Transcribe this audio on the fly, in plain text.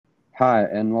Hi,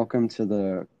 and welcome to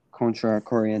the Contra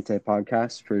Corriente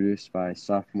podcast produced by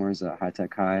sophomores at High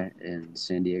Tech High in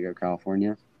San Diego,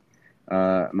 California.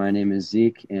 My name is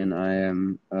Zeke, and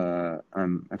I'm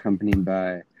accompanied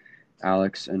by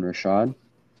Alex and Rashad.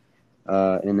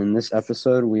 And in this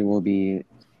episode, we will be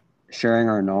sharing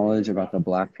our knowledge about the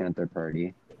Black Panther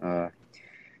Party.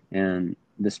 And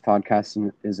this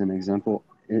podcast is an example.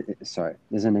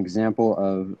 Is an example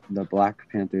of the Black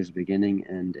Panthers beginning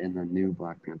and in the new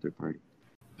Black Panther Party.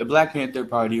 The Black Panther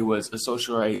Party was a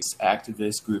social rights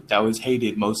activist group that was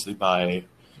hated mostly by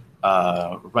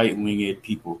right-winged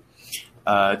people.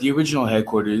 The original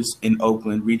headquarters in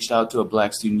Oakland reached out to a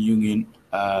black student union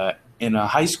in a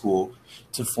high school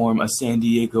to form a San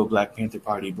Diego Black Panther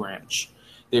Party branch.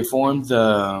 They formed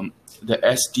the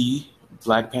SD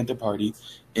Black Panther Party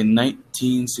in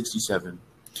 1967.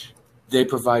 They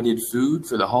provided food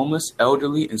for the homeless,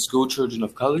 elderly, and school children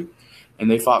of color, and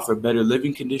they fought for better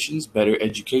living conditions, better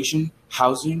education,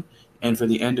 housing, and for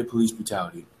the end of police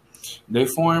brutality. They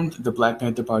formed the Black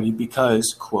Panther Party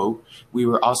because, quote, we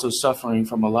were also suffering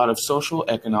from a lot of social,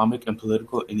 economic, and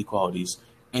political inequalities,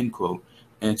 end quote,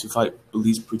 and to fight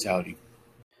police brutality.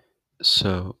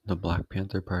 So, the Black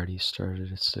Panther Party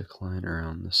started its decline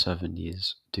around the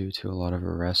 70s due to a lot of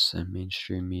arrests and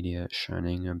mainstream media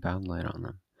shining a bad light on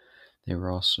them. They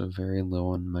were also very low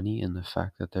on money, and the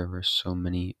fact that there were so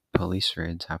many police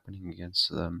raids happening against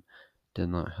them did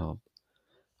not help.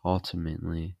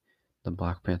 Ultimately, the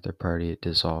Black Panther Party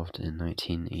dissolved in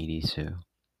 1982.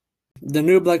 The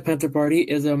new Black Panther Party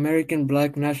is an American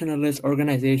black nationalist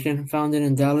organization founded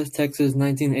in Dallas, Texas,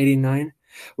 1989,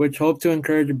 which hoped to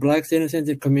encourage black citizens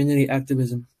and community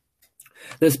activism.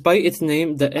 Despite its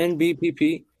name, the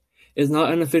NBPP is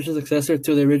not an official successor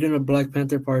to the original Black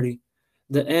Panther Party.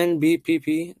 The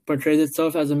NBPP portrays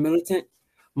itself as a militant,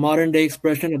 modern-day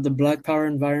expression of the Black Power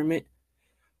environment.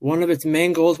 One of its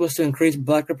main goals was to increase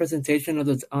black representation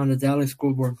on the Dallas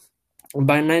School Board.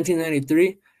 By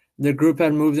 1993, the group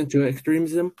had moved into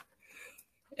extremism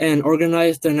and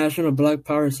organized the National Black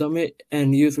Power Summit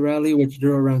and Youth Rally, which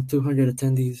drew around 200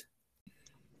 attendees.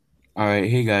 All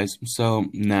right, hey guys. So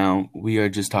now we are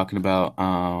just talking about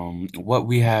what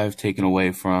we have taken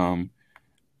away from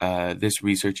this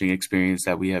researching experience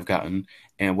that we have gotten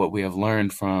and what we have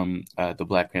learned from the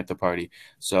Black Panther Party.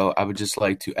 So I would just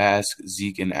like to ask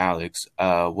Zeke and Alex,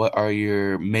 what are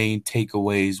your main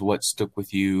takeaways? What stuck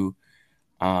with you?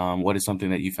 What is something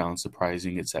that you found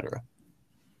surprising, etc.?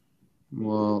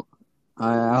 Well,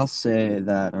 I'll say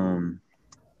that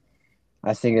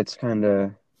I think it's kind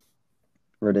of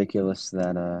ridiculous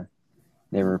that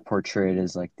they were portrayed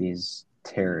as like these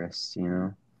terrorists, you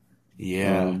know?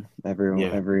 Yeah. Every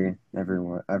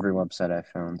website I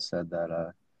found said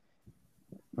that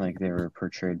like they were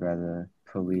portrayed by the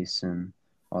police and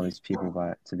all these people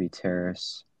to be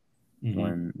terrorists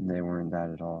when they weren't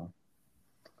that at all.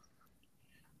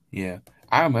 Yeah,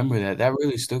 I remember that. That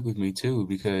really stuck with me too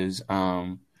because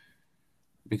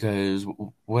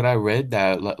what I read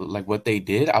like what they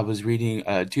did, I was reading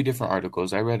two different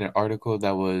articles. I read an article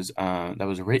that was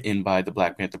written by the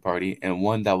Black Panther Party and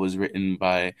one that was written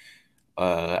by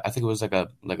I think it was like a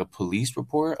police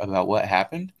report about what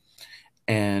happened.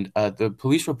 And the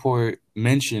police report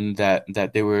mentioned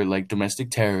that they were like domestic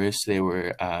terrorists. They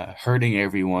were hurting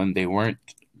everyone. They weren't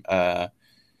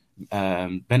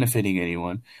benefiting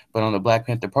anyone. But on the Black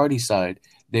Panther Party side,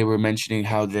 they were mentioning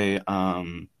how they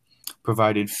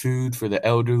provided food for the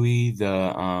elderly,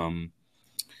 the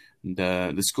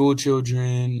school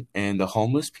children, and the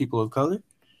homeless people of color,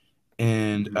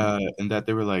 and that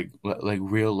they were like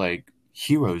real like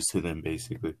heroes to them,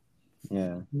 basically.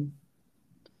 Yeah.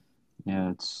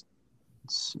 Yeah, it's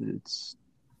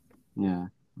yeah.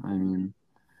 I mean,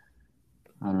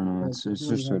 I don't know. It's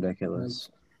just ridiculous.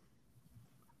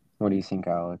 What do you think,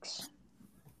 Alex?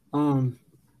 Yeah,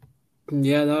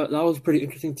 that was pretty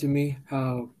interesting to me,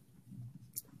 how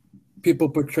people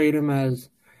portrayed them as,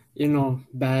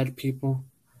 bad people.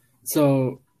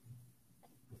 So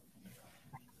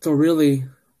really,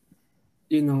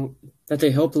 that they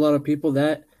helped a lot of people,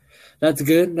 that's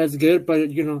good. But,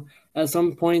 at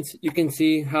some points you can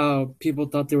see how people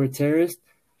thought they were terrorists,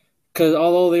 because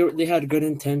although they had good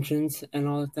intentions and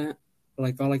all of that,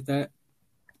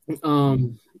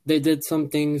 they did some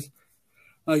things,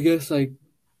 I guess, like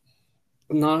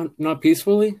not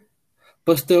peacefully,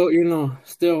 but still,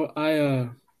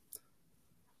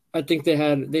 I think they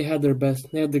had their best.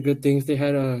 They had the good things. They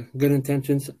had good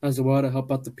intentions as well to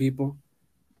help out the people.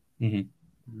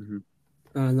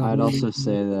 I'd also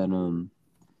say that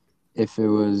if it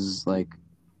was like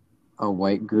a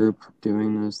white group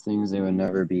doing those things, they would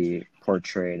never be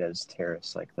portrayed as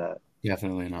terrorists like that.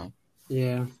 Definitely not.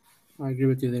 Yeah, I agree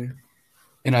with you there.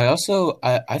 And I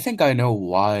think I know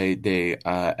why they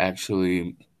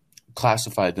actually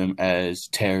classified them as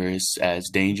terrorists, as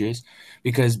dangerous,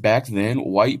 because back then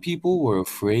white people were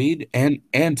afraid, and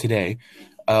today,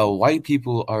 white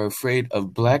people are afraid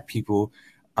of black people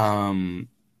um,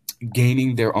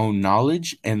 gaining their own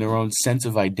knowledge and their own sense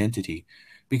of identity,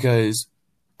 because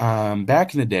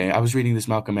back in the day, I was reading this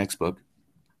Malcolm X book.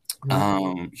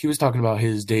 He was talking about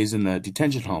his days in the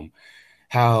detention home,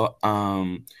 how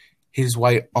his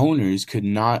white owners could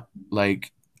not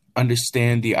like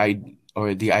understand the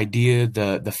idea,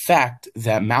 the fact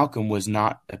that Malcolm was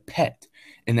not a pet,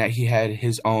 and that he had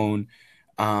his own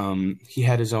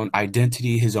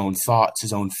identity, his own thoughts,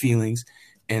 his own feelings,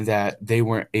 and that they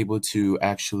weren't able to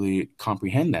actually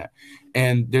comprehend that.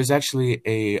 And there's actually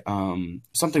a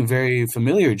something very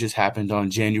familiar just happened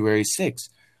on January 6th,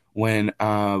 when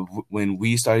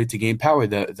we started to gain power,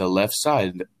 the left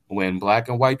side, when black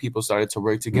and white people started to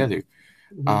work together.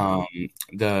 Um,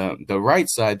 the right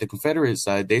side, the Confederate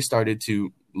side, they started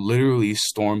to literally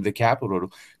storm the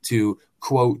Capitol to,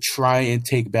 quote, try and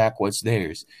take back what's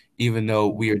theirs, even though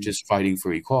we are just fighting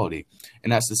for equality.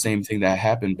 And that's the same thing that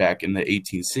happened back in the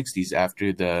 1860s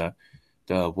after the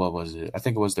what was it? I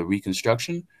think it was the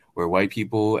Reconstruction, where white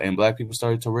people and black people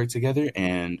started to work together,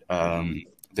 and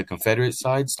the Confederate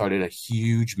side started a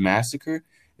huge massacre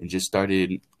and just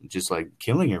started just like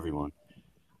killing everyone.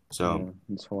 So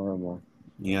it's horrible.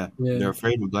 yeah, they're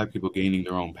afraid of black people gaining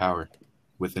their own power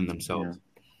within themselves.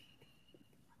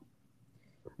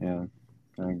 Yeah,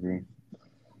 I agree.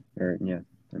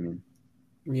 That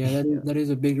is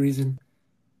a big reason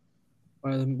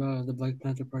why the Black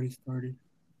Panther Party started.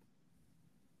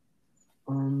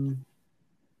 Do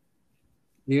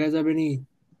you guys have any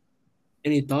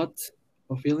thoughts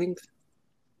or feelings?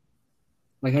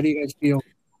 Like, how do you guys feel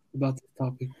about this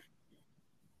topic?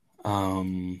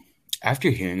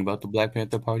 After hearing about the Black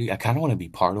Panther Party, I kind of want to be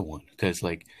part of one, because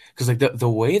the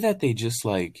way that they just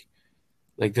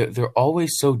they're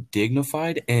always so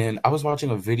dignified. And I was watching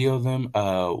a video of them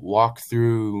walk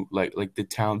through like the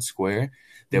town square.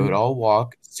 They would all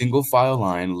walk single file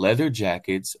line, leather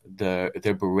jackets, their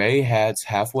beret hats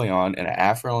halfway on, and an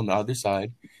afro on the other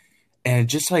side. And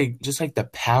just like the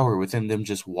power within them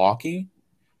just walking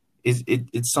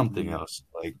it's something else.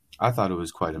 Like, I thought it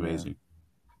was quite amazing.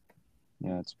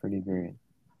 Yeah, it's pretty great.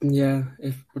 Yeah,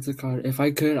 what's it called? If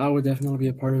I could, I would definitely be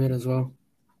a part of it as well.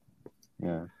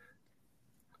 Yeah.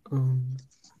 Well,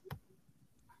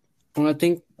 I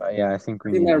think we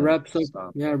need that to wraps up.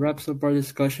 stop. Yeah, wraps up our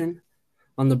discussion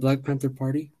on the Black Panther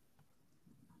Party.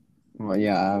 Well,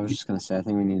 yeah, I was just gonna say, I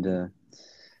think we need to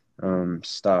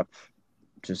stop.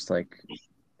 Just stop.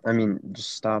 I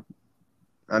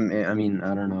mean,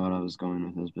 I don't know what I was going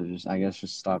with this, but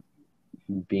just stop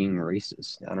being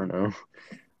racist. I don't know.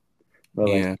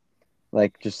 But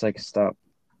just stop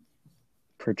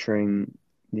portraying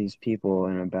these people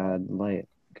in a bad light,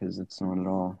 because it's not at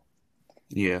all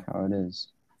how it is.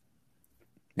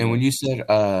 And when you said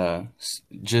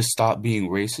just stop being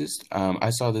racist, I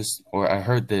saw this, or I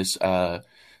heard this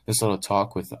this little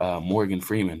talk with Morgan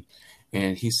Freeman,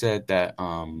 and he said that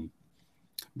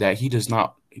that he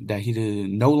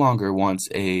no longer wants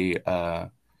a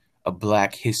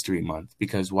Black History Month,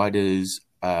 because why does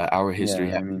our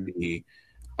history have to be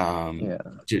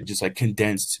just like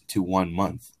condensed to 1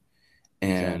 month?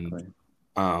 And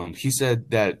he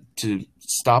said that to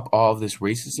stop all of this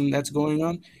racism that's going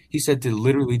on, he said to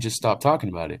literally just stop talking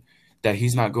about it. That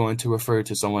he's not going to refer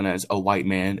to someone as a white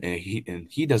man, and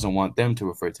he doesn't want them to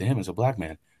refer to him as a Black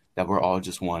man. That we're all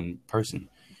just one person.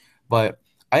 But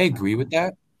I agree with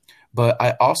that. But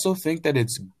I also think that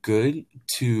it's good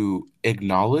to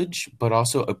acknowledge, but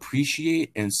also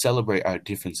appreciate and celebrate our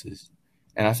differences.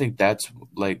 And I think that's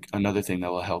like another thing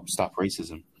that will help stop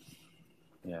racism.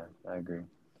 Yeah, I agree.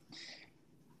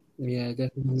 Yeah,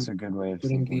 definitely. It's a good way of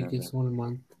thinking of it. Just 1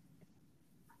 month.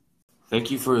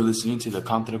 Thank you for listening to the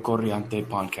Contra Corriente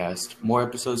podcast. More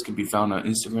episodes can be found on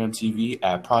Instagram TV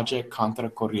at Project Contra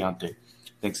Corriente.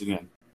 Thanks again.